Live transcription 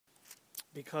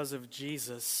Because of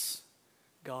Jesus,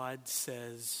 God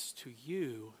says to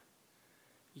you,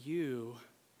 you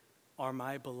are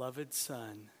my beloved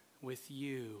Son. With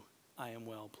you, I am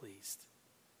well pleased.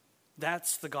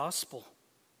 That's the gospel.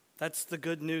 That's the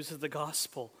good news of the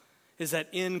gospel, is that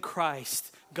in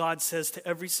Christ, God says to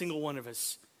every single one of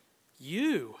us,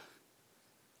 you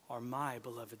are my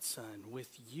beloved Son.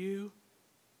 With you,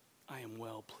 I am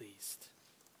well pleased.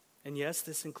 And yes,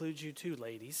 this includes you too,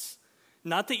 ladies.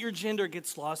 Not that your gender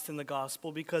gets lost in the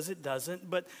gospel, because it doesn't,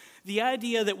 but the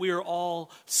idea that we are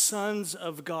all sons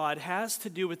of God has to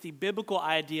do with the biblical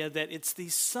idea that it's the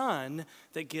son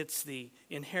that gets the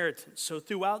inheritance. So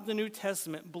throughout the New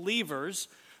Testament, believers,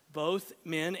 both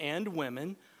men and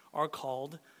women, are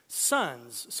called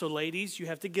sons. So ladies, you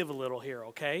have to give a little here,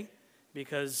 okay?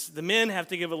 Because the men have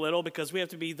to give a little because we have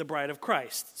to be the bride of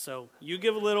Christ. So you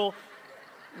give a little,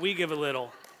 we give a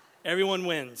little. Everyone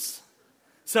wins.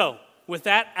 So, with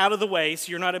that out of the way, so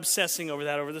you're not obsessing over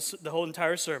that over the whole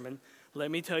entire sermon, let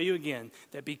me tell you again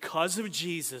that because of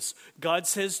Jesus, God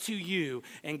says to you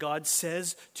and God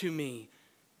says to me,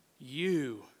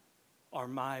 you are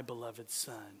my beloved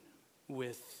Son.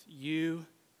 With you,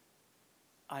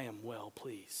 I am well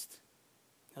pleased.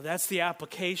 Now that's the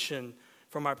application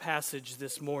from our passage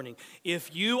this morning.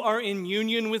 If you are in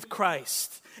union with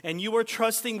Christ and you are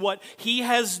trusting what he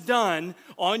has done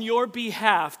on your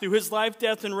behalf through his life,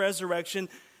 death, and resurrection,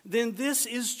 then this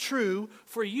is true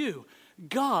for you.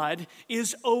 God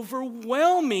is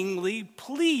overwhelmingly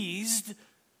pleased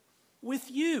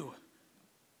with you.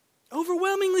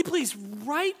 Overwhelmingly pleased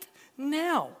right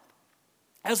now.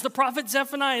 As the prophet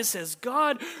Zephaniah says,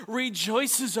 God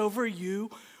rejoices over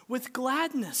you with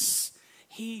gladness.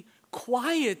 He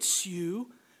quiets you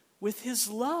with his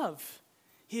love.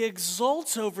 He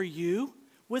exults over you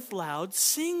with loud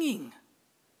singing.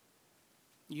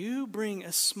 You bring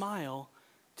a smile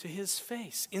to his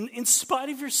face. In spite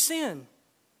of your sin,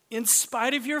 in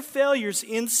spite of your failures,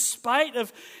 in spite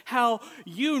of how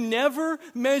you never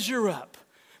measure up,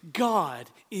 God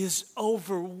is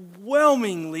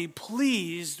overwhelmingly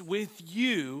pleased with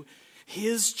you,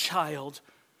 his child,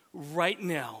 right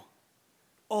now.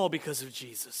 All because of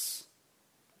Jesus.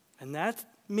 And that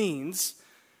means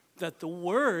that the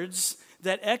words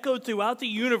that echoed throughout the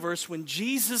universe when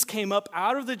Jesus came up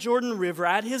out of the Jordan River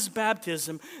at his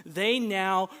baptism, they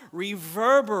now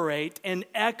reverberate and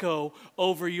echo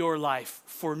over your life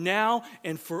for now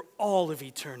and for all of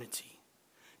eternity.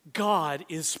 God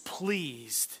is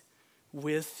pleased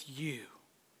with you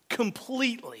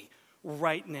completely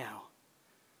right now.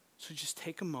 So just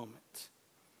take a moment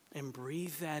and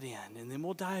breathe that in. And then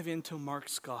we'll dive into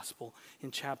Mark's gospel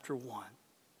in chapter 1.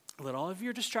 Let all of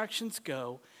your distractions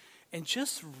go and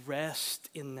just rest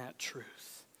in that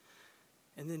truth.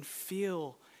 And then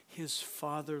feel his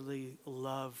fatherly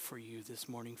love for you this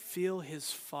morning. Feel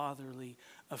his fatherly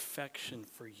affection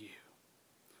for you.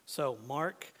 So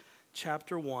Mark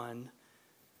chapter 1,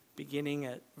 beginning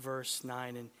at verse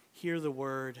 9, and hear the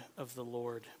word of the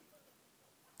Lord.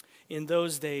 In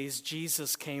those days,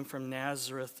 Jesus came from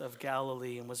Nazareth of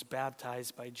Galilee and was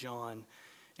baptized by John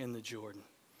in the Jordan.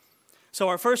 So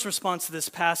our first response to this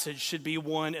passage should be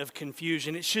one of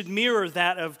confusion. It should mirror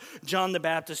that of John the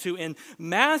Baptist, who in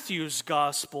Matthew's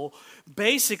gospel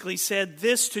basically said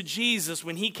this to Jesus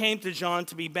when he came to John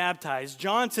to be baptized.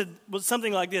 John said was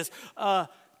something like this,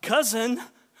 cousin,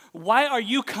 why are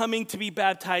you coming to be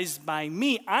baptized by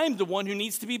me? I'm the one who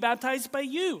needs to be baptized by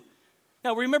you.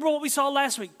 Now, remember what we saw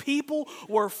last week. People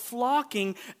were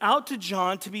flocking out to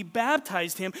John to be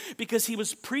baptized him because he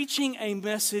was preaching a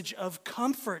message of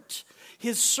comfort.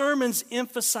 His sermons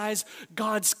emphasize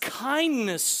God's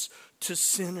kindness to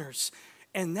sinners.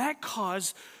 And that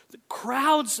caused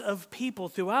crowds of people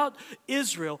throughout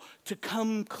Israel to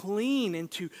come clean and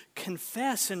to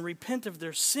confess and repent of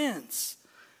their sins.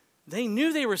 They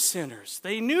knew they were sinners.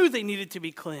 They knew they needed to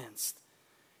be cleansed.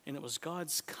 And it was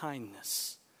God's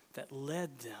kindness that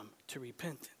led them to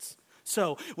repentance.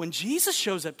 So when Jesus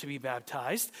shows up to be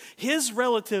baptized, his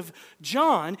relative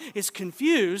John is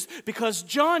confused because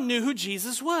John knew who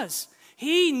Jesus was.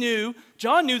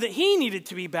 John knew that he needed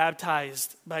to be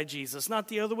baptized by Jesus, not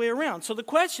the other way around. So the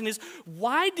question is,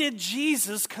 why did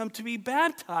Jesus come to be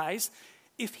baptized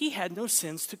if he had no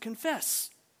sins to confess?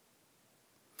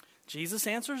 Jesus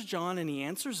answers John and he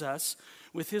answers us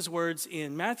with his words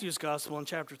in Matthew's gospel in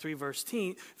chapter 3, verse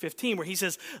 15, where he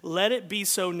says, let it be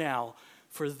so now,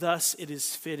 for thus it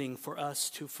is fitting for us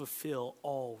to fulfill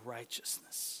all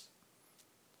righteousness.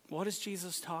 What is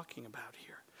Jesus talking about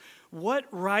here? What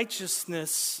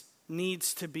righteousness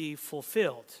needs to be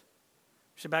fulfilled?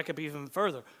 We should back up even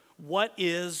further. What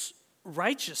is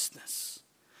righteousness?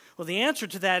 Well, the answer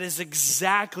to that is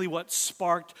exactly what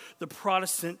sparked the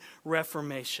Protestant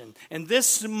Reformation. And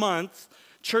this month,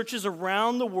 churches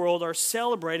around the world are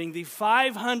celebrating the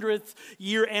 500th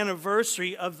year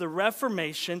anniversary of the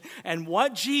Reformation. And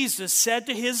what Jesus said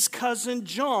to his cousin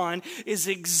John is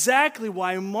exactly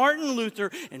why Martin Luther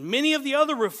and many of the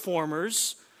other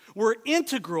reformers were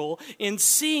integral in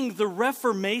seeing the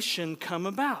Reformation come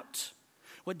about.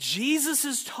 What Jesus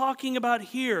is talking about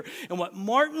here and what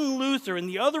Martin Luther and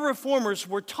the other reformers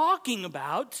were talking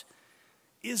about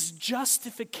is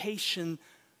justification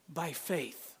by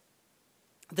faith.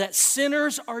 That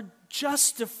sinners are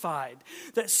justified,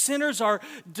 that sinners are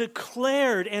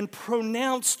declared and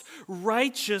pronounced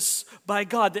righteous by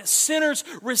God, that sinners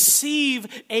receive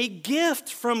a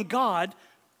gift from God,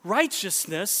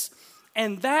 righteousness,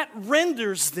 and that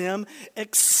renders them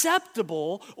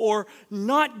acceptable or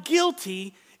not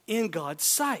guilty in God's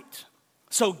sight.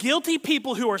 So guilty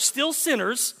people who are still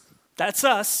sinners, that's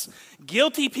us,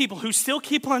 guilty people who still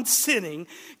keep on sinning,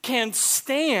 can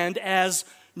stand as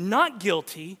not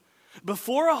guilty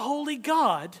before a holy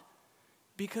God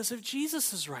because of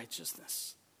Jesus'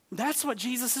 righteousness. That's what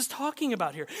Jesus is talking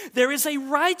about here. There is a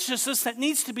righteousness that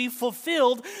needs to be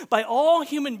fulfilled by all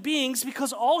human beings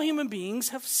because all human beings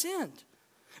have sinned.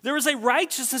 There is a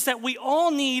righteousness that we all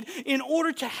need in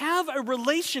order to have a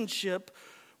relationship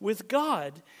with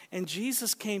God. And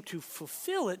Jesus came to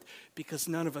fulfill it because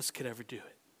none of us could ever do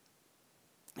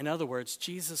it. In other words,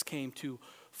 Jesus came to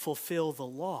fulfill the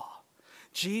law.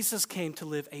 Jesus came to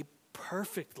live a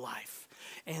perfect life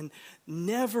and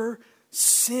never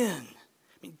sin.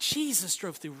 I mean, Jesus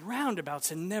drove through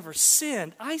roundabouts and never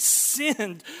sinned. I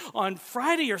sinned on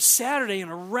Friday or Saturday in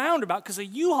a roundabout because a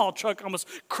U-Haul truck almost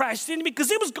crashed into me because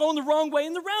it was going the wrong way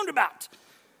in the roundabout.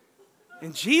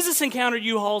 And Jesus encountered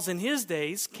U-Hauls in his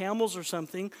days, camels or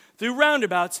something, through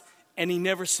roundabouts, and he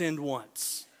never sinned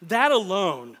once. That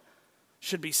alone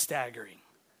should be staggering.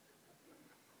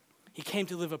 He came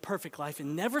to live a perfect life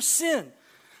and never sin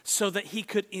so that he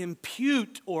could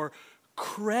impute or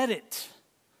credit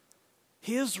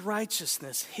his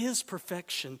righteousness, his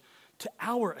perfection to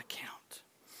our account.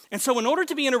 And so in order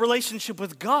to be in a relationship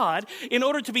with God, in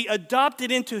order to be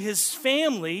adopted into his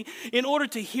family, in order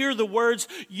to hear the words,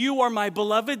 "You are my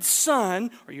beloved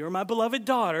son," or "You are my beloved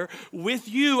daughter, with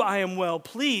you I am well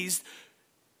pleased,"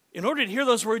 in order to hear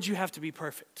those words, you have to be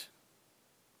perfect.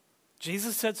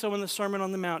 Jesus said so in the Sermon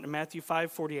on the Mount in Matthew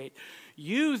 5:48.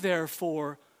 "You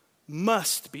therefore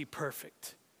must be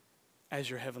perfect as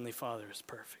your heavenly Father is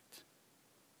perfect."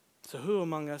 So who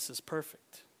among us is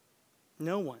perfect?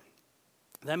 No one.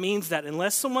 That means that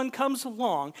unless someone comes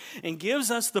along and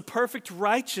gives us the perfect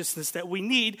righteousness that we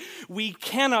need, we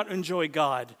cannot enjoy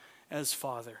God as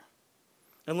Father.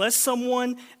 Unless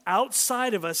someone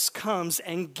outside of us comes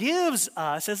and gives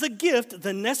us as a gift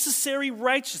the necessary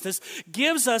righteousness,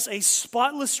 gives us a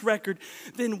spotless record,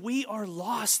 then we are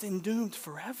lost and doomed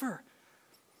forever.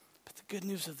 But the good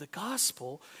news of the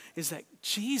gospel is that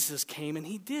Jesus came and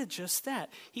he did just that.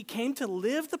 He came to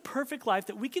live the perfect life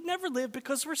that we could never live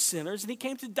because we're sinners, and he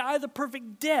came to die the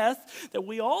perfect death that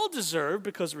we all deserve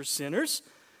because we're sinners.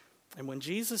 And when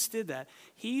Jesus did that,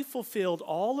 he fulfilled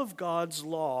all of God's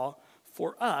law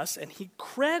for us, and he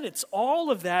credits all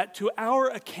of that to our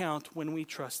account when we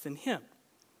trust in him.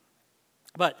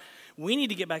 But we need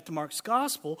to get back to Mark's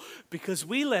gospel because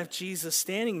we left Jesus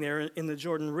standing there in the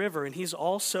Jordan River and he's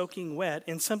all soaking wet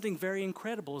and something very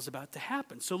incredible is about to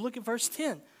happen. So look at verse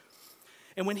 10.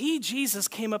 "And when he, Jesus,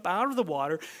 came up out of the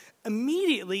water,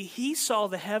 immediately he saw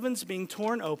the heavens being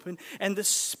torn open and the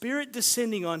Spirit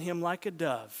descending on him like a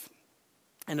dove.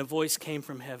 And a voice came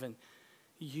from heaven,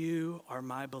 'You are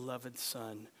my beloved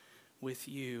Son. With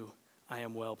you I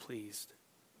am well pleased.'"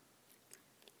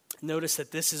 Notice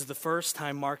that this is the first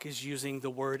time Mark is using the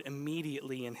word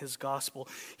immediately in his gospel.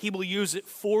 He will use it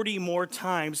 40 more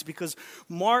times because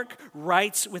Mark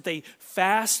writes with a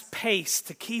fast pace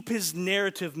to keep his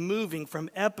narrative moving from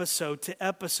episode to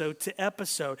episode to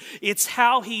episode. It's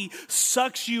how he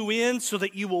sucks you in so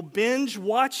that you will binge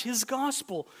watch his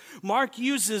gospel. Mark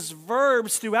uses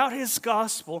verbs throughout his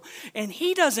gospel, and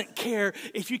he doesn't care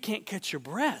if you can't catch your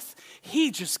breath. He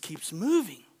just keeps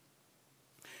moving.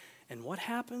 And what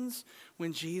happens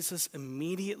when Jesus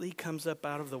immediately comes up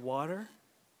out of the water?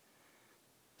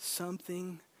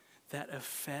 Something that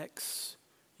affects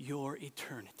your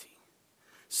eternity.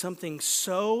 Something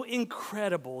so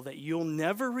incredible that you'll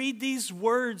never read these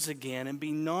words again and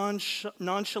be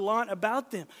nonchalant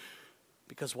about them.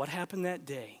 Because what happened that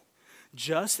day?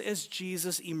 just as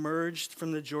Jesus emerged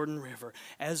from the Jordan River,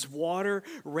 as water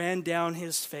ran down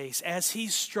his face, as he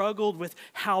struggled with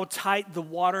how tight the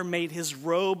water made his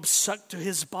robe suck to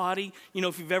his body. You know,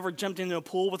 if you've ever jumped into a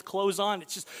pool with clothes on,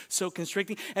 it's just so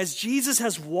constricting. As Jesus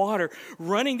has water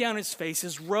running down his face,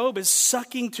 his robe is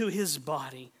sucking to his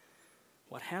body.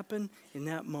 What happened in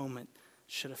that moment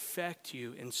should affect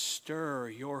you and stir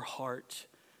your heart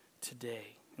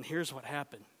today. And here's what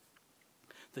happened.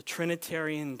 The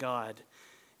Trinitarian God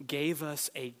gave us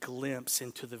a glimpse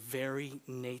into the very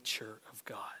nature of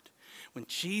God. When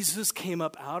Jesus came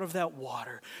up out of that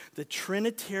water, the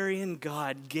Trinitarian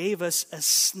God gave us a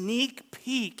sneak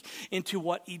peek into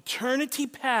what eternity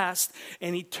past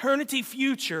and eternity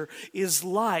future is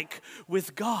like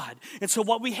with God. And so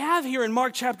what we have here in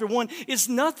Mark chapter 1 is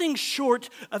nothing short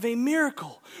of a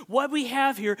miracle. What we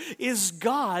have here is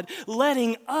God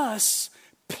letting us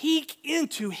peek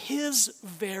into his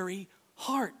very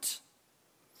heart.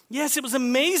 Yes, it was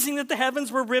amazing that the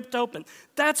heavens were ripped open.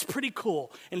 That's pretty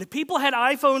cool. And if people had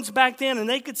iPhones back then and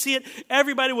they could see it,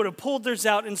 everybody would have pulled theirs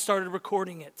out and started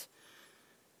recording it.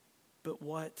 But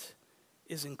what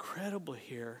is incredible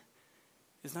here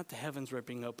is not the heavens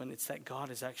ripping open, it's that God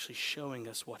is actually showing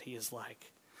us what he is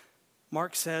like.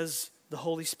 Mark says the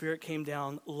Holy Spirit came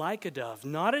down like a dove,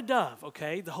 not a dove,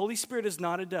 okay? The Holy Spirit is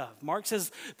not a dove. Mark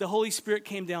says the Holy Spirit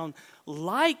came down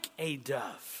like a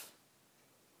dove.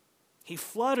 He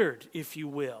fluttered, if you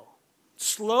will,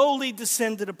 slowly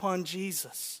descended upon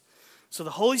Jesus. So the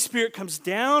Holy Spirit comes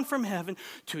down from heaven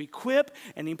to equip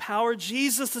and empower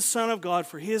Jesus, the Son of God,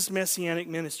 for his messianic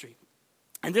ministry.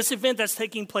 And this event that's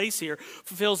taking place here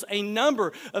fulfills a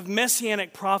number of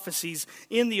messianic prophecies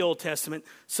in the Old Testament,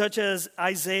 such as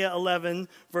Isaiah 11,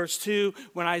 verse 2,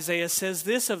 when Isaiah says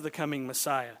this of the coming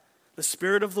Messiah. The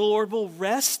Spirit of the Lord will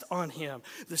rest on him,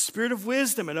 the Spirit of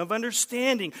wisdom and of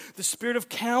understanding, the Spirit of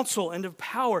counsel and of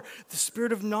power, the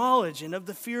Spirit of knowledge and of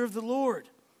the fear of the Lord.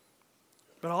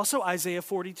 But also Isaiah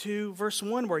 42, verse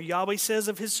 1, where Yahweh says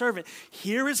of his servant,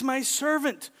 "Here is my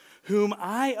servant, whom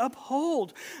I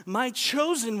uphold, my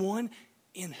chosen one,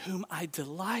 in whom I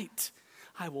delight.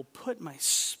 I will put my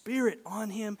Spirit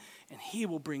on him, and he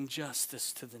will bring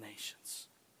justice to the nations."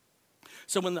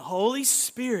 So when the Holy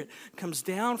Spirit comes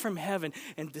down from heaven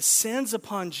and descends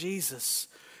upon Jesus,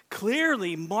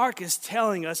 clearly Mark is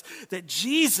telling us that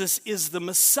Jesus is the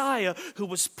Messiah who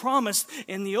was promised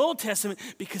in the Old Testament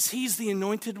because he's the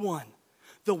anointed one,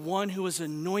 the one who was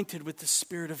anointed with the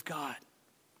Spirit of God.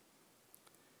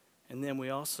 And then we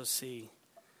also see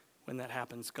when that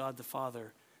happens, God the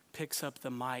Father picks up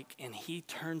the mic and he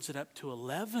turns it up to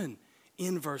 11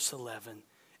 in verse 11.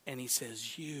 And he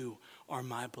says, "You are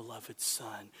my beloved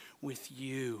Son. With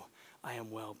you I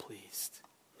am well pleased."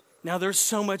 Now there's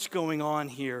so much going on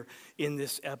here in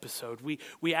this episode.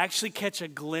 We actually catch a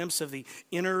glimpse of the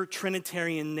inner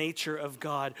Trinitarian nature of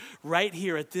God right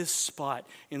here at this spot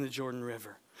in the Jordan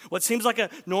River. What seems like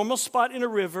a normal spot in a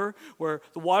river where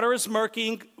the water is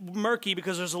murky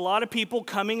because there's a lot of people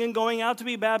coming and going out to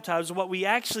be baptized. What we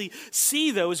actually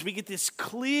see, though, is we get this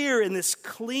clear and this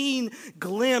clean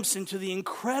glimpse into the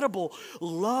incredible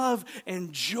love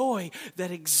and joy that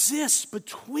exists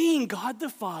between God the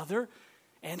Father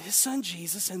and his Son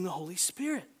Jesus and the Holy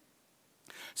Spirit.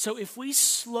 So if we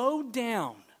slow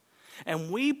down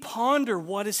and we ponder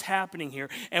what is happening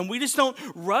here, and we just don't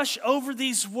rush over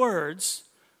these words,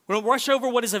 we don't rush over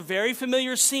what is a very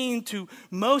familiar scene to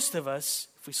most of us.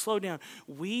 If we slow down,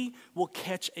 we will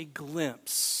catch a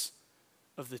glimpse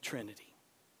of the Trinity.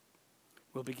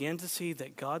 We'll begin to see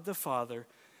that God the Father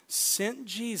sent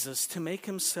Jesus to make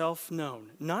himself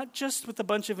known, not just with a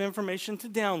bunch of information to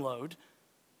download.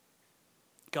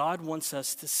 God wants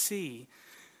us to see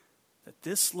that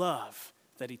this love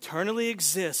that eternally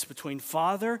exists between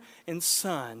Father and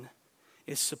Son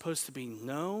is supposed to be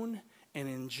known and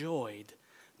enjoyed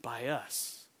by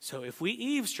us. So if we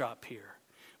eavesdrop here,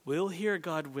 we'll hear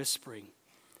God whispering,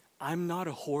 "I'm not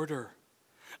a hoarder.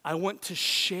 I want to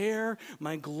share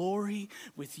my glory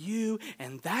with you,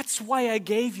 and that's why I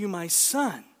gave you my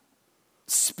Son."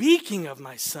 Speaking of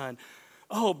my Son,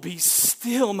 oh, be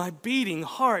still, my beating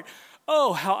heart.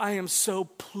 Oh, how I am so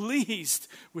pleased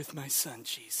with my Son,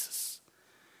 Jesus.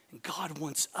 And God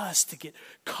wants us to get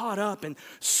caught up and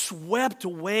swept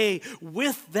away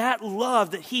with that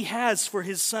love that he has for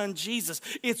his Son, Jesus.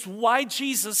 It's why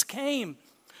Jesus came,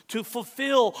 to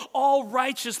fulfill all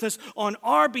righteousness on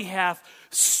our behalf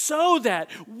so that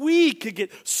we could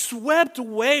get swept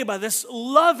away by this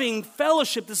loving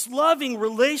fellowship, this loving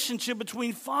relationship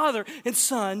between Father and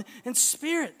Son and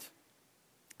Spirit.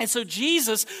 And so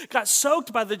Jesus got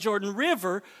soaked by the Jordan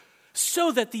River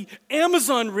so that the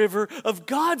Amazon River of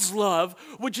God's love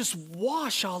would just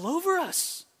wash all over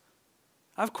us.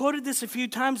 I've quoted this a few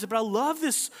times, but I love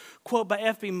this quote by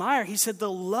F.B. Meyer. He said,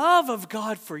 the love of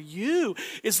God for you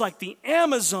is like the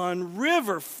Amazon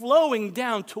River flowing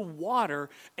down to water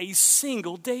a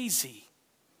single daisy.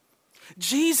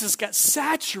 Jesus got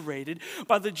saturated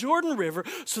by the Jordan River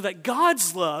so that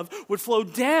God's love would flow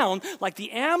down like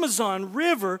the Amazon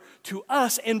River to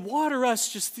us and water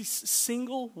us just these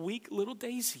single, weak little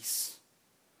daisies.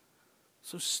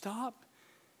 So stop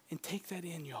and take that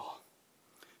in, y'all.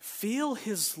 Feel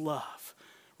his love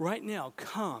right now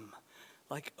come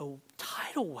like a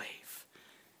tidal wave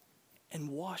and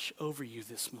wash over you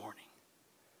this morning.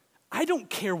 I don't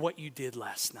care what you did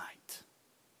last night.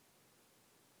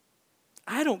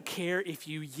 I don't care if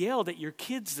you yelled at your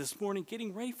kids this morning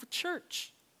getting ready for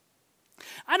church.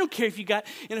 I don't care if you got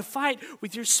in a fight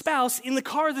with your spouse in the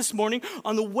car this morning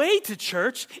on the way to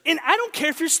church, and I don't care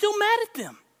if you're still mad at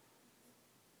them.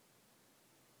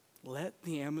 Let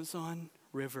the Amazon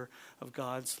River of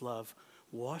God's love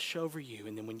wash over you,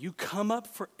 and then when you come up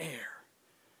for air,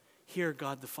 hear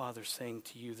God the Father saying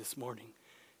to you this morning,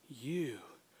 you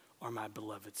are my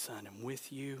beloved Son, and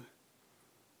with you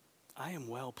I am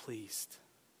well pleased.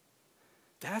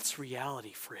 That's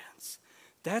reality, friends.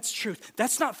 That's truth.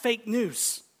 That's not fake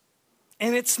news.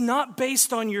 And it's not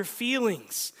based on your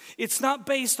feelings. It's not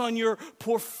based on your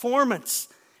performance,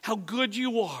 how good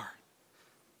you are.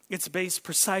 It's based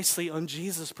precisely on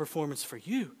Jesus' performance for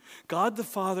you. God the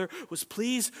Father was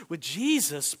pleased with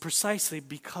Jesus precisely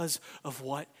because of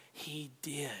what he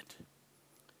did.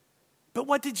 But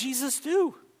what did Jesus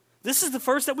do? This is the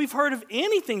first that we've heard of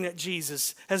anything that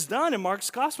Jesus has done in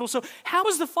Mark's gospel. So how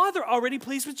is the Father already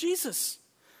pleased with Jesus?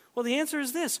 Well, the answer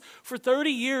is this. For 30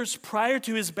 years prior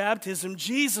to his baptism,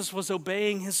 Jesus was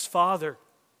obeying his Father.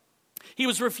 He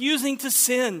was refusing to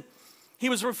sin. He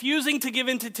was refusing to give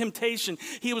in to temptation.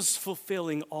 He was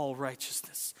fulfilling all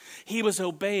righteousness. He was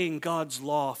obeying God's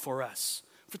law for us.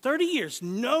 For 30 years,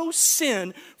 no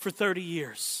sin for 30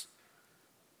 years.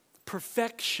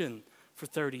 Perfection for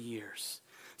 30 years.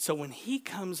 So when he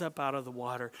comes up out of the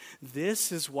water,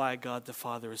 this is why God the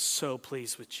Father is so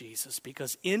pleased with Jesus.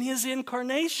 Because in his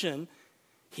incarnation,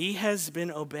 he has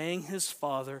been obeying his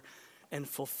Father and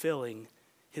fulfilling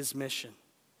his mission.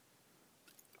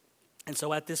 And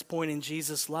so at this point in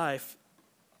Jesus' life,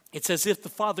 it's as if the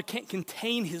Father can't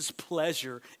contain his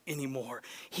pleasure anymore.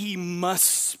 He must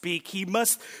speak. He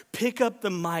must pick up the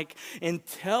mic and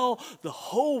tell the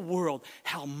whole world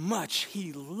how much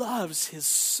he loves his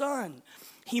Son.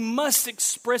 He must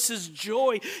express his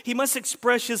joy. He must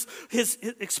express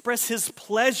his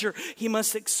pleasure. He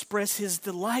must express his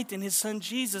delight in his Son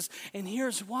Jesus. And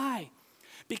here's why.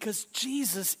 Because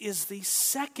Jesus is the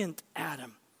second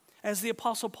Adam. As the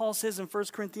Apostle Paul says in 1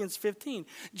 Corinthians 15,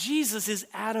 Jesus is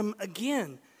Adam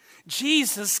again.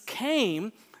 Jesus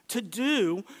came to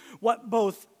do what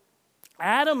both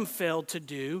Adam failed to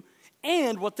do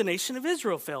and what the nation of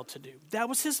Israel failed to do. That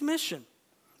was his mission.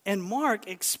 And Mark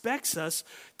expects us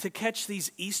to catch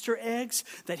these Easter eggs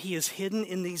that he has hidden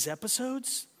in these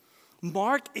episodes.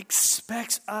 Mark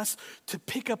expects us to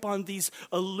pick up on these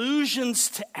allusions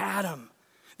to Adam,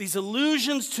 these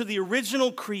allusions to the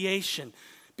original creation,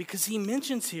 because he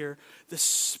mentions here the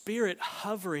Spirit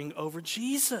hovering over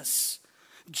Jesus.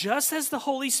 Just as the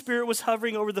Holy Spirit was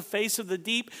hovering over the face of the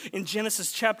deep in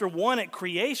Genesis chapter 1 at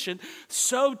creation,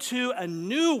 so too a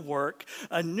new work,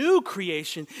 a new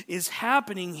creation is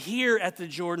happening here at the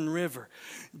Jordan River.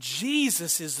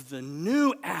 Jesus is the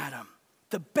new Adam,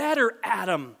 the better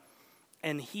Adam,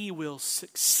 and he will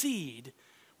succeed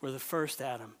where the first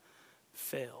Adam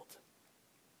failed.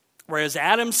 Whereas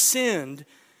Adam sinned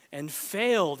and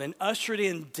failed and ushered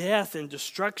in death and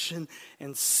destruction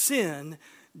and sin,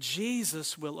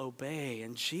 Jesus will obey,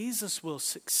 and Jesus will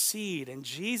succeed, and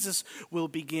Jesus will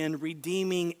begin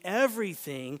redeeming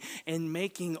everything and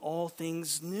making all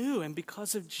things new. And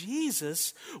because of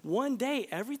Jesus, one day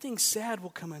everything sad will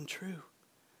come untrue.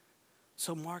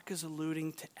 So Mark is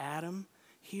alluding to Adam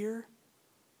here,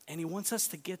 and he wants us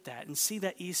to get that and see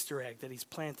that Easter egg that he's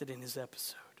planted in his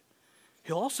episode.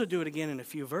 He'll also do it again in a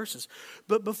few verses.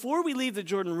 But before we leave the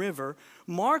Jordan River,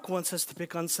 Mark wants us to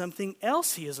pick on something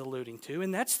else he is alluding to,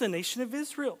 and that's the nation of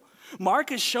Israel.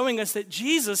 Mark is showing us that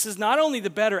Jesus is not only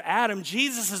the better Adam,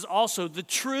 Jesus is also the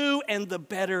true and the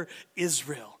better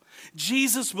Israel.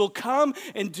 Jesus will come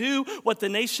and do what the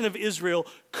nation of Israel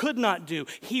could not do.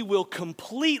 He will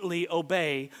completely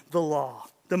obey the law,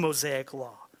 the Mosaic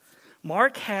law.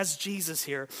 Mark has Jesus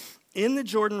here in the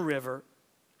Jordan River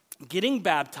getting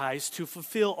baptized to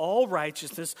fulfill all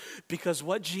righteousness, because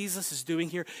what Jesus is doing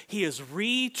here, he is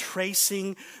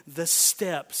retracing the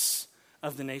steps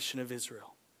of the nation of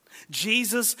Israel.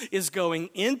 Jesus is going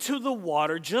into the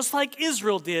water just like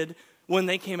Israel did when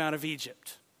they came out of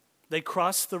Egypt. They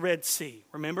crossed the Red Sea,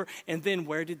 remember? And then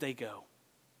where did they go?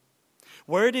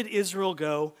 Where did Israel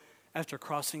go after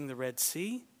crossing the Red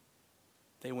Sea?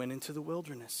 They went into the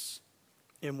wilderness.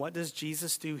 And what does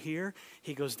Jesus do here?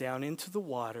 He goes down into the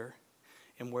water.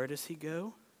 And where does he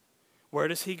go? Where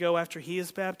does he go after he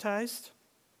is baptized?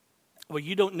 Well,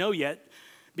 you don't know yet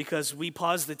because we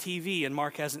paused the TV and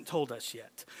Mark hasn't told us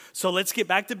yet. So let's get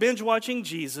back to binge watching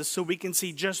Jesus so we can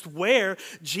see just where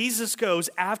Jesus goes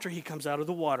after he comes out of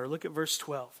the water. Look at verse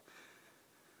 12.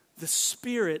 The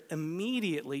Spirit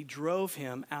immediately drove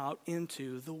him out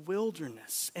into the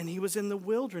wilderness. And he was in the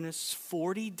wilderness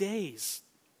 40 days,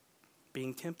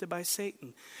 being tempted by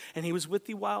Satan. And he was with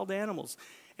the wild animals,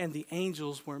 and the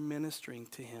angels were ministering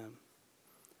to him.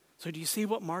 So do you see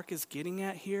what Mark is getting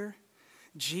at here?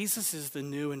 Jesus is the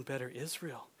new and better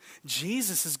Israel.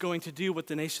 Jesus is going to do what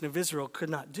the nation of Israel could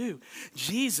not do.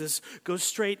 Jesus goes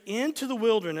straight into the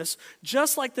wilderness,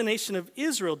 just like the nation of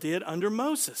Israel did under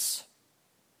Moses.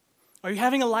 Are you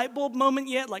having a light bulb moment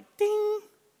yet? Like, ding.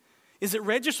 Is it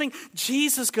registering?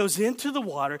 Jesus goes into the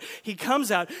water. He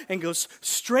comes out and goes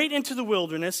straight into the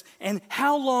wilderness. And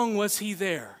how long was he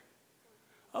there?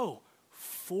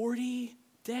 40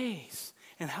 days.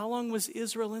 And how long was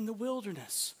Israel in the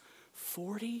wilderness?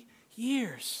 40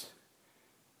 years.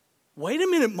 Wait a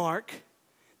minute, Mark.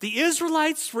 The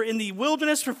Israelites were in the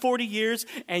wilderness for 40 years,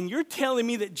 and you're telling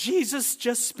me that Jesus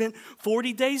just spent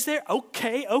 40 days there?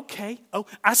 Okay. Oh,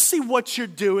 I see what you're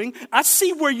doing. I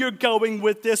see where you're going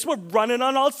with this. We're running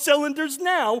on all cylinders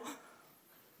now.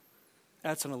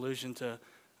 That's an allusion to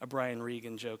a Brian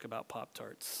Regan joke about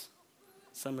Pop-Tarts.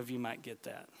 Some of you might get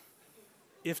that.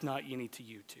 If not, you need to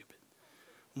YouTube it.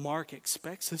 Mark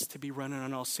expects us to be running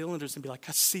on all cylinders and be like,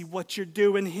 I see what you're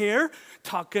doing here.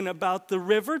 Talking about the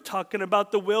river, talking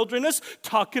about the wilderness,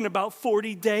 talking about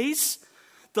 40 days.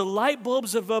 The light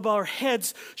bulbs above our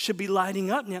heads should be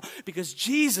lighting up now because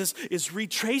Jesus is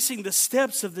retracing the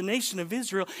steps of the nation of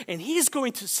Israel, and he's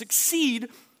going to succeed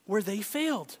where they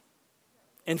failed.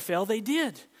 And fail they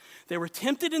did. They were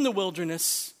tempted in the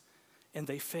wilderness, and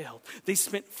they failed. They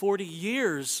spent 40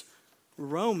 years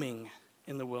roaming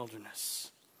in the wilderness.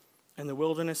 And the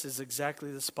wilderness is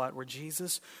exactly the spot where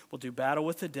Jesus will do battle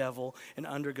with the devil and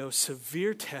undergo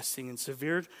severe testing and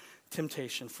severe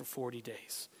temptation for 40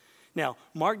 days. Now,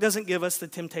 Mark doesn't give us the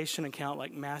temptation account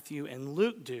like Matthew and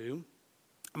Luke do.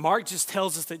 Mark just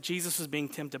tells us that Jesus was being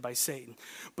tempted by Satan.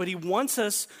 But he wants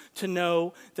us to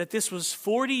know that this was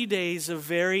 40 days of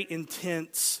very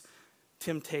intense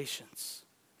temptations.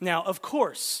 Now, of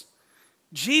course,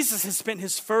 Jesus has spent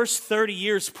his first 30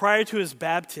 years prior to his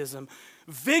baptism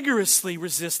vigorously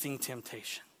resisting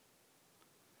temptation.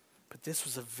 But this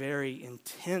was a very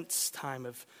intense time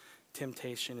of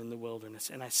temptation in the wilderness.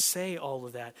 And I say all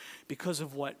of that because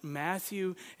of what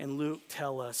Matthew and Luke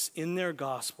tell us in their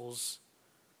Gospels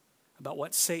about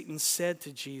what Satan said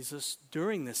to Jesus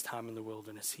during this time in the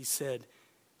wilderness. He said,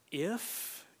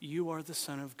 if you are the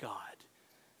Son of God,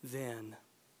 then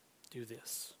do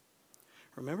this.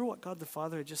 Remember what God the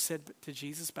Father had just said to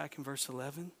Jesus back in verse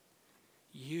 11?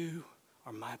 You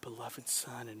are my beloved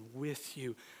Son, and with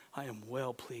you I am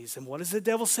well pleased. And what does the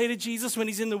devil say to Jesus when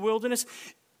he's in the wilderness?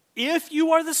 If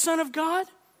you are the Son of God,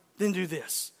 then do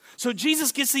this. So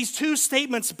Jesus gets these two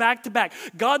statements back to back.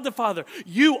 God the Father,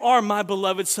 you are my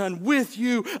beloved Son. With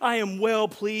you I am well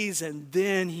pleased. And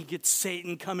then he gets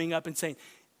Satan coming up and saying,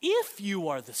 if you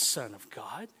are the Son of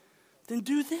God, then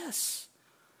do this.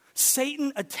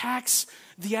 Satan attacks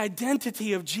the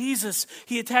identity of Jesus.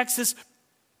 He attacks this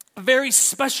very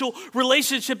special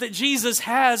relationship that Jesus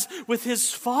has with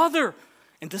his Father.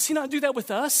 And does he not do that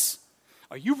with us?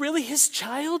 Are you really his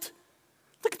child?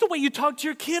 Look at the way you talk to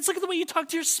your kids. Look at the way you talk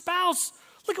to your spouse.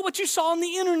 Look at what you saw on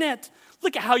the internet.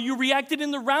 Look at how you reacted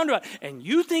in the roundabout. And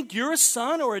you think you're a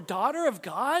son or a daughter of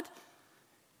God?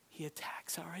 He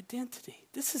attacks our identity.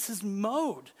 This is his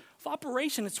mode of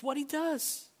operation. It's what he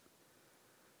does.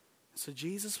 So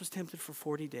Jesus was tempted for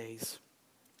 40 days,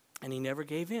 and he never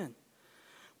gave in.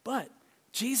 But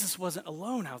Jesus wasn't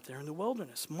alone out there in the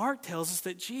wilderness. Mark tells us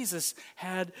that Jesus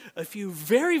had a few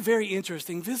very, very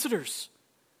interesting visitors.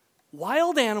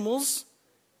 Wild animals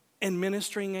and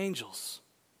ministering angels.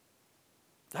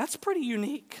 That's pretty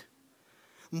unique.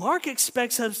 Mark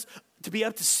expects us to be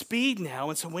up to speed now.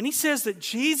 And so when he says that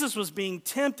Jesus was being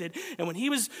tempted, and when he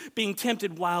was being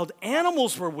tempted, wild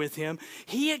animals were with him,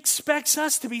 he expects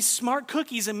us to be smart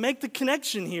cookies and make the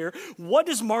connection here. What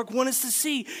does Mark want us to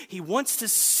see? He wants to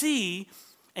see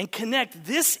and connect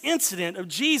this incident of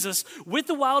Jesus with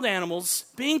the wild animals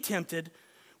being tempted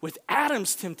with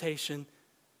Adam's temptation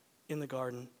in the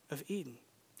Garden of Eden.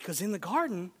 Because in the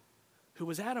garden, who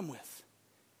was Adam with?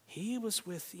 He was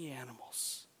with the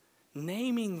animals,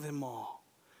 naming them all,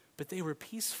 but they were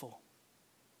peaceful.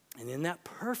 And in that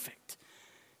perfect,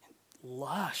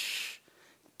 lush,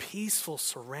 peaceful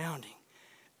surrounding,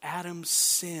 Adam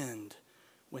sinned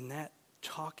when that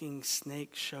talking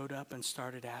snake showed up and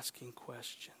started asking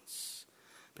questions.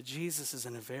 But Jesus is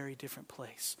in a very different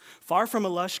place. Far from a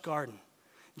lush garden,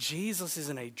 Jesus is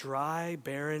in a dry,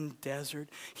 barren desert.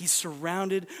 He's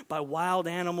surrounded by wild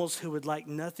animals who would like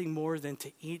nothing more than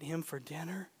to eat him for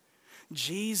dinner.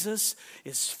 Jesus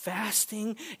is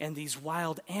fasting, and these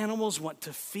wild animals want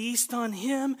to feast on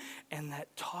him, and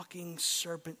that talking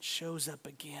serpent shows up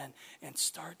again and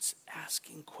starts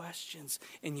asking questions,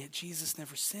 and yet Jesus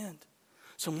never sinned.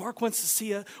 So Mark wants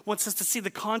us to see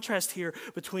the contrast here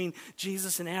between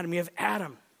Jesus and Adam. You have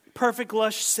Adam, perfect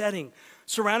lush setting,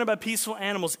 surrounded by peaceful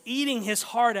animals, eating his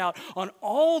heart out on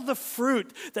all the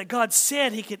fruit that God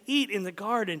said he could eat in the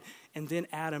garden. And then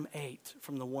Adam ate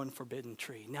from the one forbidden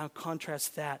tree. Now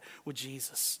contrast that with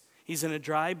Jesus. He's in a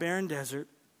dry, barren desert,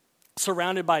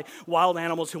 surrounded by wild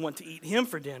animals who want to eat him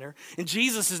for dinner. And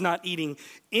Jesus is not eating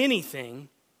anything.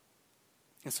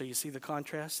 And so you see the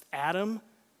contrast? Adam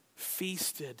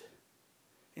feasted,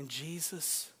 and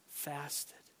Jesus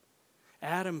fasted.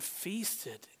 Adam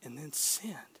feasted and then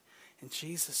sinned, and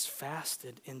Jesus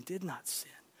fasted and did not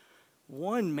sin.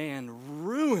 One man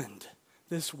ruined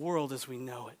this world as we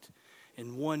know it,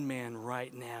 and one man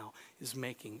right now is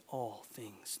making all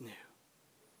things new.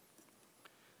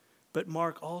 But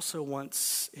Mark also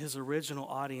wants his original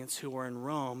audience who are in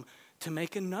Rome to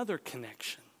make another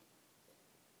connection.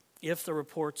 If the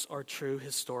reports are true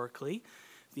historically,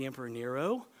 the Emperor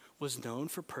Nero was known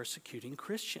for persecuting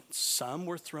Christians. Some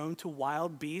were thrown to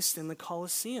wild beasts in the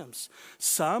Colosseums.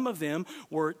 Some of them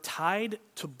were tied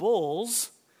to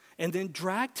bulls and then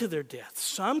dragged to their death.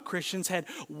 Some Christians had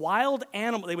wild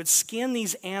animals. They would skin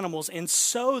these animals and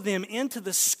sew them into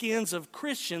the skins of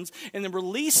Christians and then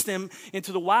release them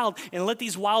into the wild and let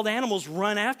these wild animals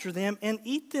run after them and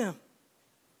eat them.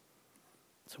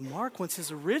 So Mark wants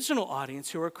his original audience,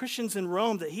 who are Christians in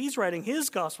Rome that he's writing his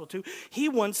gospel to, he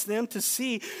wants them to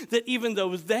see that even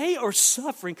though they are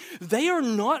suffering, they are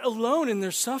not alone in their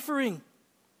suffering.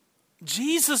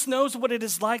 Jesus knows what it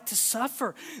is like to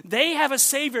suffer. They have a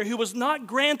Savior who was not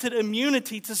granted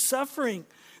immunity to suffering.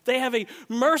 They have a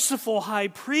merciful high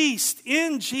priest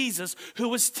in Jesus who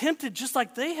was tempted just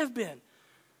like they have been.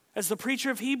 As the preacher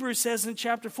of Hebrews says in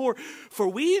chapter 4, for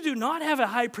we do not have a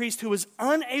high priest who is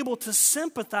unable to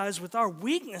sympathize with our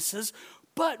weaknesses,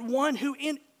 but one who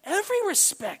in every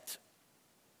respect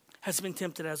has been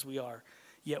tempted as we are,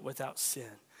 yet without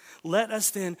sin. Let us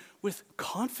then with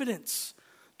confidence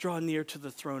draw near to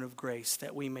the throne of grace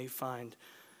that we may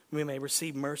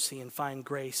receive mercy and find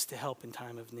grace to help in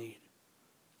time of need.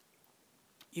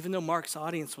 Even though Mark's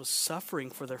audience was suffering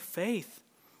for their faith,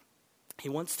 he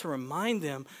wants to remind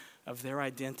them of their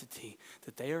identity,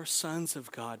 that they are sons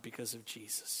of God because of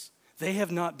Jesus. They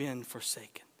have not been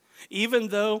forsaken. Even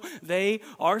though they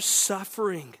are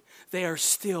suffering, they are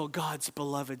still God's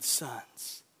beloved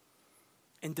sons.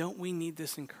 And don't we need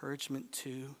this encouragement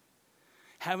too?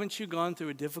 Haven't you gone through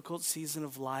a difficult season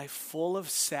of life full of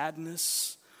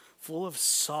sadness, full of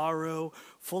sorrow,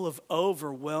 full of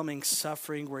overwhelming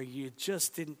suffering where you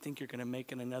just didn't think you're going to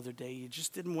make it another day? You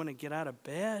just didn't want to get out of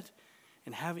bed?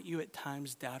 And haven't you at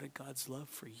times doubted God's love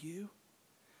for you?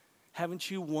 Haven't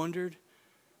you wondered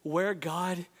where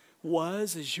God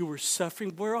was as you were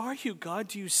suffering? Where are you, God?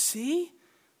 Do you see?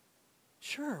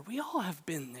 Sure, we all have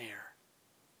been there.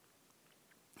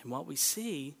 And what we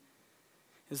see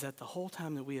is that the whole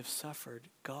time that we have suffered,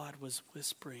 God was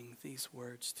whispering these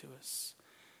words to us.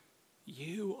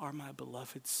 You are my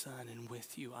beloved Son, and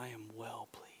with you I am well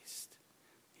pleased.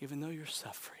 Even though you're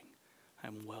suffering, I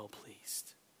am well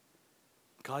pleased.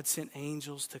 God sent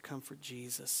angels to comfort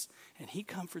Jesus, and he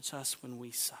comforts us when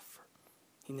we suffer.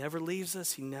 He never leaves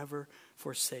us. He never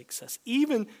forsakes us.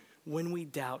 Even when we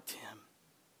doubt him,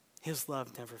 his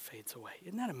love never fades away.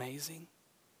 Isn't that amazing?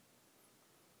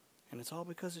 And it's all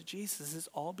because of Jesus. It's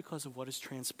all because of what is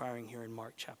transpiring here in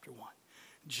Mark chapter 1.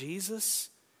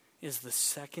 Jesus is the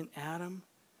second Adam,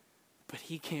 but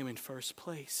he came in first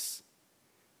place,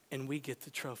 and we get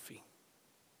the trophy.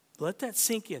 Let that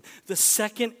sink in. The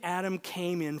second Adam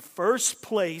came in first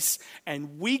place,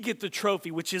 and we get the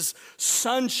trophy, which is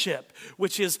sonship,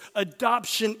 which is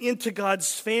adoption into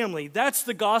God's family. That's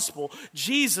the gospel.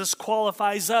 Jesus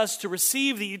qualifies us to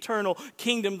receive the eternal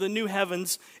kingdom, the new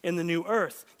heavens and the new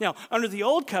earth. Now, under the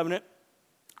old covenant,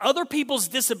 other people's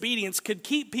disobedience could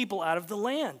keep people out of the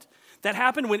land. That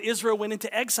happened when Israel went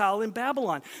into exile in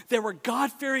Babylon. There were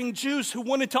God-fearing Jews who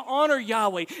wanted to honor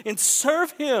Yahweh and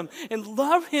serve him and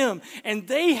love him. And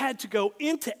they had to go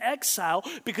into exile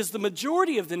because the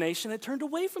majority of the nation had turned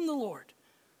away from the Lord.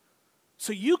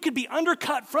 So you could be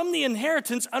undercut from the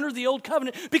inheritance under the old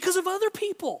covenant because of other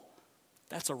people.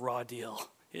 That's a raw deal,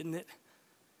 isn't it?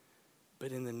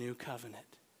 But in the new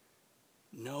covenant,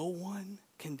 no one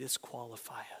can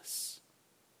disqualify us.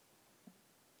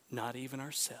 Not even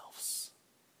ourselves.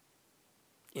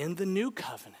 In the new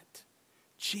covenant,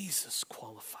 Jesus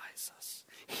qualifies us.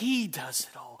 He does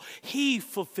it all. He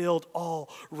fulfilled all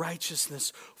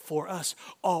righteousness for us.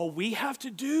 All we have to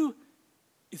do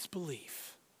is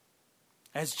believe.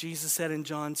 As Jesus said in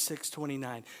John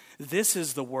 6:29, this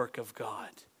is the work of God,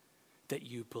 that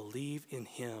you believe in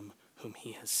him whom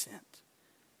he has sent.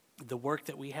 The work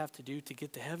that we have to do to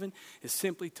get to heaven is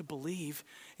simply to believe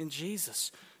in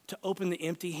Jesus, to open the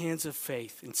empty hands of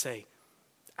faith and say,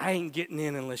 I ain't getting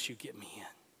in unless you get me in.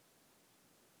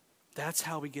 That's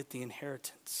how we get the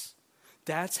inheritance.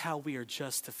 That's how we are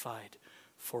justified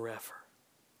forever.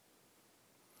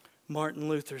 Martin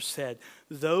Luther said,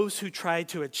 those who try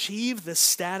to achieve the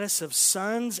status of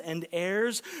sons and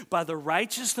heirs by the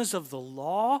righteousness of the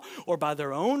law or by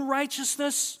their own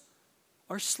righteousness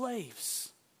are slaves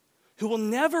who will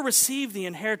never receive the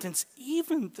inheritance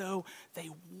even though they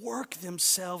work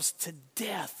themselves to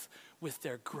death with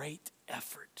their great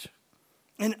effort.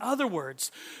 In other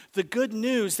words, the good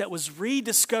news that was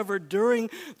rediscovered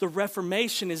during the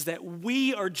Reformation is that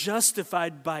we are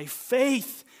justified by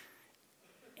faith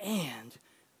and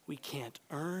we can't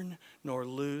earn nor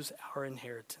lose our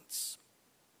inheritance.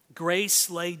 Grace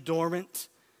lay dormant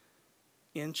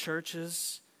in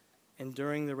churches, and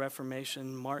during the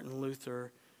Reformation, Martin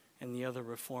Luther and the other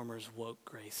reformers woke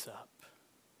grace up.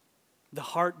 The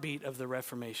heartbeat of the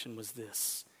Reformation was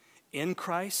this: in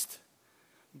Christ,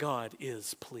 God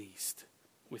is pleased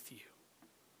with you.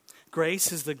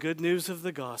 Grace is the good news of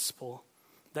the gospel,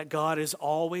 that God is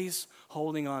always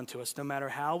holding on to us. No matter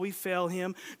how we fail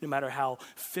him, no matter how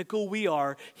fickle we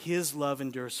are, his love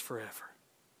endures forever.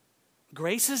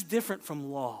 Grace is different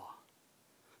from law.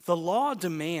 The law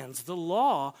demands, the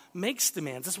law makes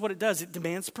demands. That's what it does. It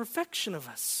demands perfection of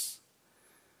us.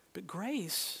 But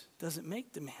grace doesn't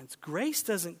make demands. Grace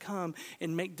doesn't come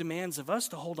and make demands of us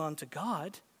to hold on to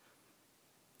God.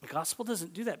 The gospel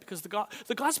doesn't do that because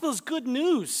the gospel is good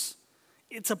news.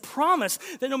 It's a promise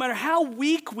that no matter how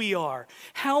weak we are,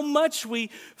 how much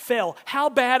we fail, how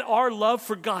bad our love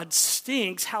for God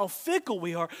stinks, how fickle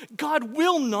we are, God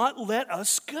will not let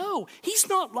us go. He's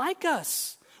not like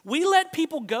us. We let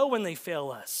people go when they fail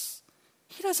us.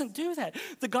 He doesn't do that.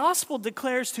 The gospel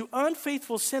declares to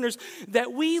unfaithful sinners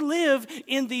that we live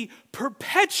in the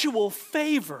perpetual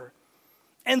favor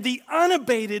and the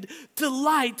unabated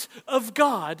delight of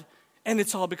God, and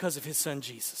it's all because of his son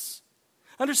Jesus.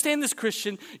 Understand this,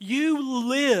 Christian. You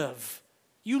live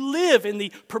in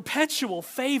the perpetual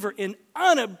favor and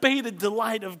unabated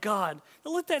delight of God.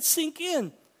 Now let that sink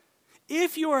in.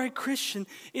 If you are a Christian,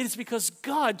 it is because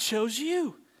God chose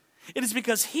you. It is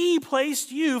because he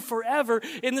placed you forever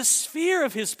in the sphere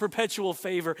of his perpetual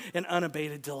favor and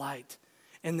unabated delight.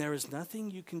 And there is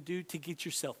nothing you can do to get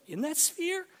yourself in that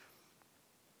sphere,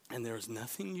 and there is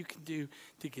nothing you can do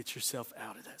to get yourself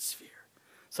out of that sphere.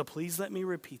 So please let me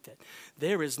repeat that.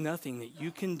 There is nothing that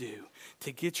you can do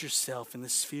to get yourself in the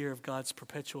sphere of God's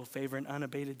perpetual favor and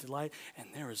unabated delight, and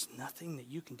there is nothing that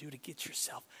you can do to get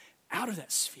yourself out of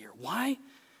that sphere. Why?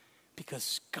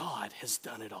 Because God has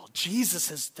done it all. Jesus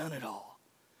has done it all.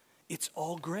 It's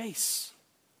all grace.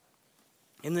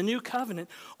 In the new covenant,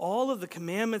 all of the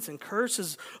commandments and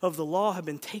curses of the law have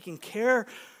been taken care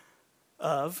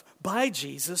of by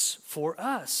Jesus for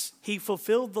us. He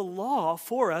fulfilled the law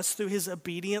for us through his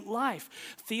obedient life.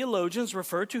 Theologians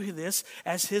refer to this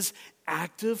as his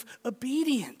active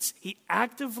obedience. He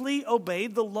actively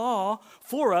obeyed the law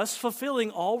for us, fulfilling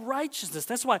all righteousness.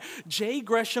 That's why J.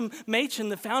 Gresham Machen,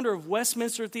 the founder of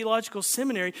Westminster Theological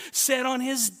Seminary, said on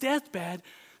his deathbed,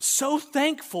 so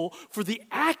thankful for the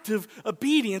active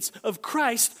obedience of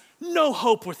Christ, no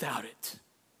hope without it.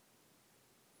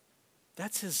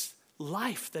 That's his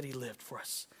life that he lived for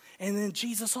us. And then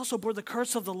Jesus also bore the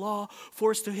curse of the law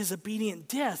for us through his obedient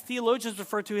death. Theologians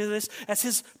refer to this as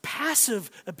his passive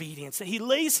obedience, that he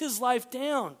lays his life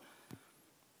down.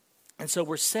 And so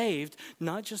we're saved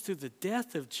not just through the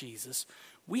death of Jesus.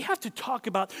 We have to talk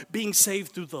about being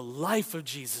saved through the life of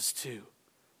Jesus too.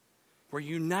 We're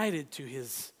united to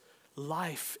his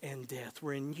life and death.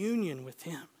 We're in union with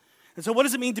him. And so what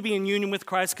does it mean to be in union with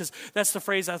Christ? Because that's the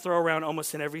phrase I throw around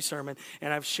almost in every sermon.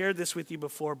 And I've shared this with you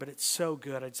before, but it's so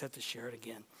good I just have to share it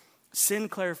again.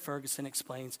 Sinclair Ferguson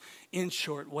explains, in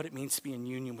short, what it means to be in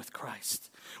union with Christ.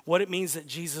 What it means that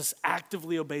Jesus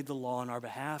actively obeyed the law on our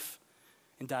behalf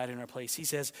and died in our place. He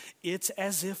says, it's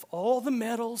as if all the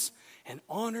medals and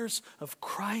honors of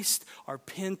Christ are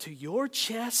pinned to your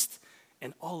chest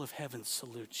and all of heaven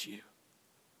salutes you.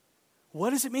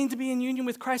 What does it mean to be in union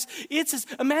with Christ?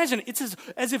 Imagine, it's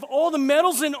as if all the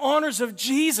medals and honors of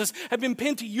Jesus have been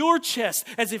pinned to your chest,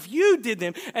 as if you did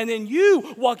them, and then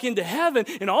you walk into heaven,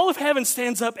 and all of heaven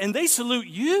stands up, and they salute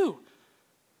you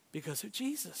because of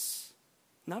Jesus.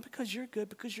 Not because you're good,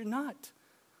 because you're not.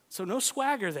 So no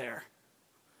swagger there.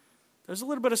 There's a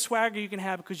little bit of swagger you can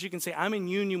have because you can say, I'm in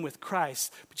union with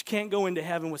Christ, but you can't go into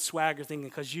heaven with swagger thinking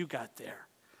because you got there.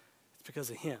 It's because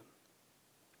of him.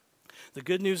 The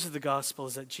good news of the gospel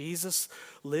is that Jesus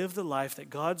lived the life that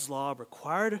God's law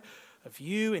required of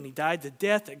you, and he died the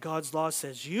death that God's law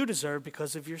says you deserve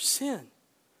because of your sin.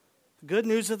 The good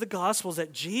news of the gospel is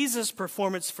that Jesus'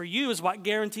 performance for you is what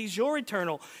guarantees your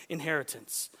eternal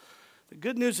inheritance. The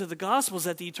good news of the gospel is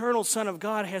that the eternal Son of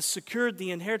God has secured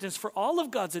the inheritance for all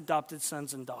of God's adopted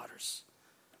sons and daughters.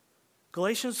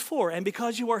 Galatians 4, and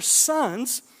because you are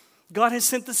sons, God has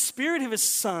sent the Spirit of his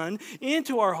Son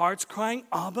into our hearts, crying,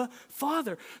 Abba,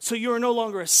 Father. So you are no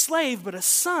longer a slave, but a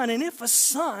son. And if a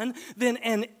son, then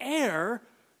an heir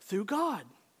through God.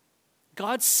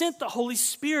 God sent the Holy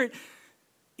Spirit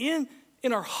in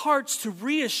our hearts to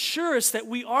reassure us that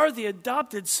we are the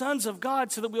adopted sons of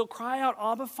God so that we'll cry out,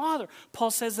 Abba, Father.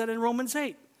 Paul says that in Romans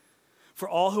 8. For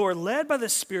all who are led by the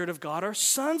Spirit of God are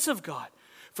sons of God.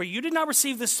 For you did not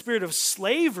receive the spirit of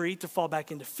slavery to fall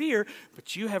back into fear,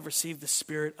 but you have received the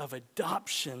spirit of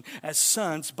adoption as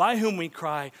sons, by whom we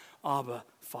cry, Abba,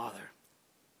 Father.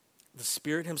 The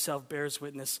Spirit himself bears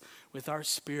witness with our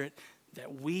spirit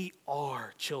that we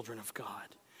are children of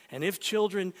God. And if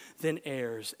children, then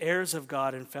heirs, heirs of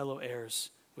God and fellow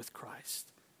heirs with Christ.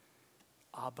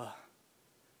 Abba,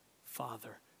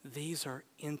 Father. These are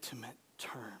intimate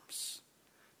terms.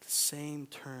 The same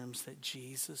terms that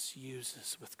Jesus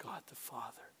uses with God the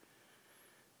Father.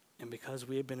 And because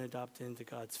we have been adopted into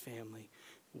God's family,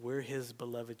 we're his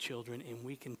beloved children, and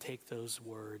we can take those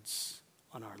words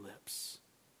on our lips.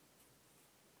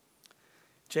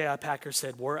 J.I. Packer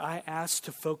said, were I asked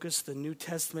to focus the New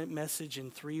Testament message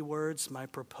in 3 words, my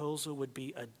proposal would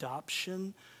be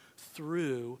adoption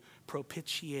through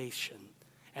propitiation.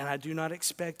 And I do not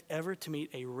expect ever to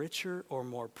meet a richer or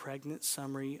more pregnant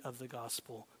summary of the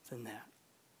gospel than that.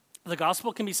 The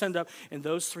gospel can be summed up in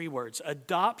those 3 words: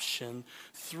 adoption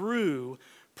through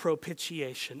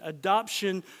propitiation.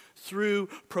 Adoption through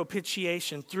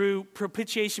propitiation. Through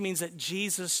propitiation means that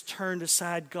Jesus turned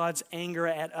aside God's anger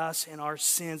at us and our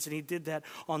sins, and he did that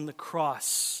on the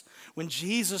cross. When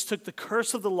Jesus took the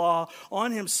curse of the law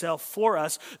on himself for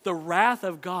us, the wrath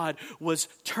of God was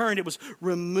turned. It was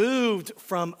removed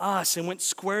from us and went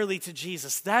squarely to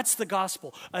Jesus. That's the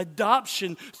gospel.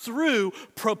 Adoption through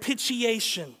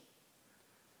propitiation.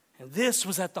 And this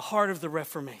was at the heart of the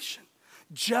Reformation.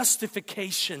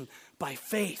 Justification by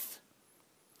faith.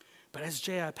 But as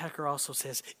J.I. Packer also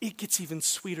says, it gets even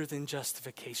sweeter than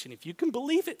justification, if you can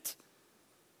believe it.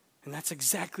 And that's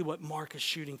exactly what Mark is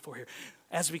shooting for here.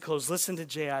 As we close, listen to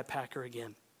J.I. Packer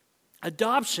again.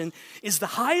 Adoption is the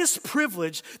highest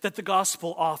privilege that the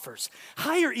gospel offers,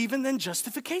 higher even than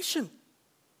justification.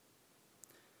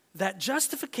 That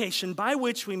justification, by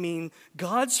which we mean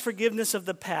God's forgiveness of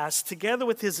the past together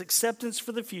with his acceptance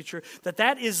for the future,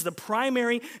 that is the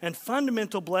primary and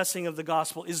fundamental blessing of the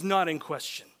gospel, is not in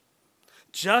question.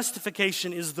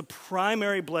 Justification is the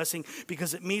primary blessing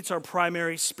because it meets our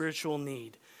primary spiritual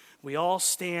need. We all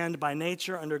stand by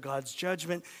nature under God's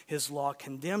judgment. His law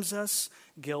condemns us.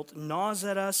 Guilt gnaws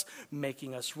at us,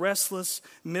 making us restless,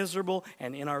 miserable,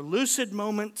 and in our lucid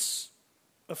moments,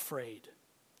 afraid.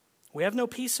 We have no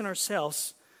peace in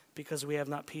ourselves because we have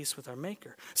not peace with our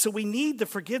Maker. So we need the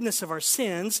forgiveness of our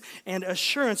sins and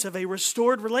assurance of a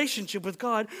restored relationship with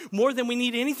God more than we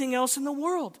need anything else in the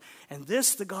world. And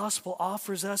this the gospel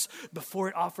offers us before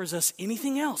it offers us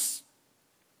anything else.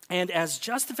 And as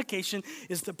justification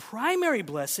is the primary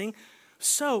blessing,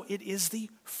 so it is the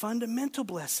fundamental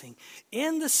blessing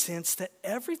in the sense that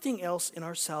everything else in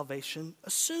our salvation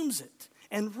assumes it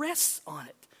and rests on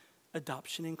it,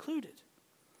 adoption included.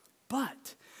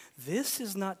 But this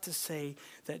is not to say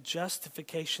that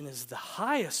justification is the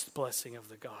highest blessing of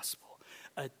the gospel.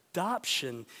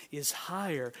 Adoption is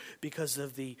higher because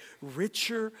of the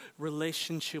richer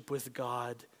relationship with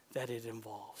God that it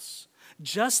involves.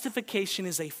 Justification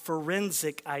is a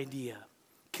forensic idea,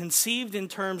 conceived in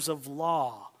terms of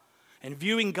law and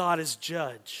viewing God as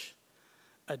judge.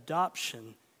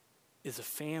 Adoption is a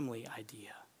family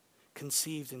idea,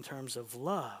 conceived in terms of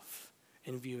love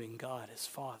and viewing God as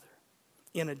Father.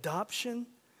 In adoption,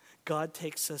 God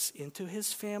takes us into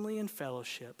his family and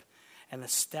fellowship and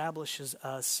establishes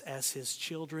us as his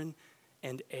children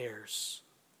and heirs.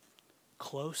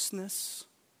 Closeness,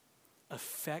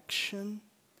 affection,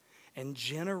 and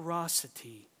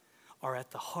generosity are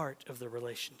at the heart of the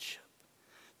relationship.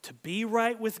 To be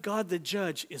right with God the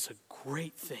judge is a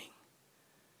great thing,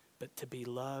 but to be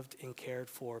loved and cared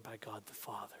for by God the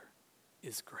Father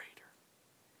is greater.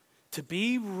 To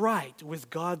be right with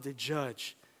God the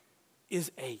judge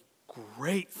is a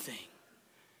great thing,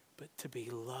 but to be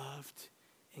loved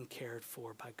and cared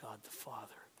for by God the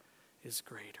Father is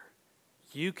greater.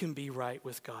 You can be right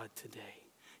with God today.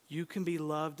 You can be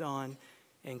loved on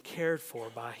and cared for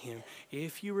by him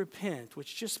if you repent,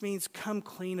 which just means come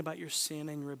clean about your sin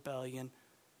and rebellion,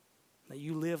 that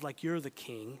you live like you're the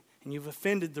king and you've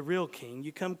offended the real king.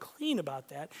 You come clean about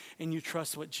that and you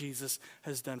trust what Jesus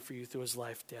has done for you through his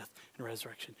life, death, and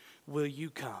resurrection. Will you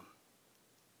come?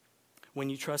 When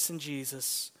you trust in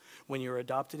Jesus, when you're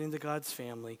adopted into God's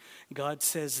family, God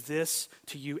says this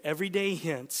to you every day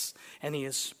hence, and he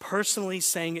is personally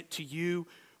saying it to you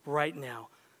right now.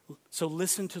 So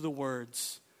listen to the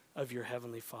words of your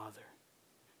heavenly Father.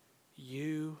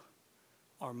 You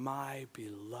are my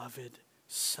beloved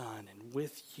Son, and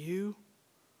with you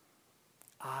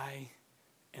I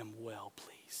am well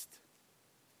pleased.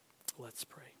 Let's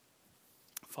pray.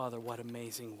 Father, what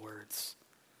amazing words.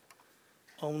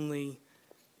 Only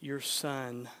your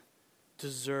Son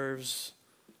deserves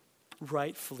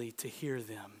rightfully to hear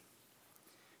them.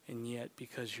 And yet,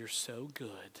 because you're so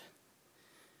good,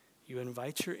 you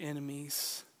invite your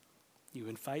enemies, you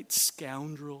invite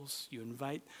scoundrels, you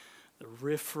invite the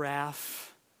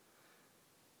riffraff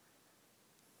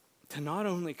to not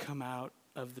only come out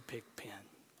of the pig pen,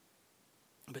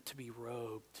 but to be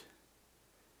robed.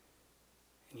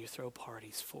 And you throw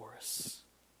parties for us.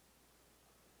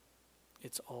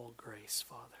 It's all grace,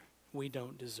 Father. We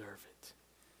don't deserve it.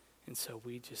 And so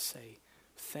we just say,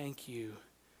 thank you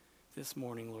this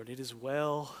morning, Lord. It is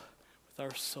well with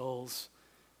our souls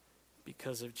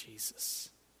because of Jesus.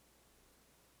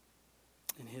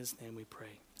 In his name we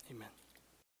pray. Amen.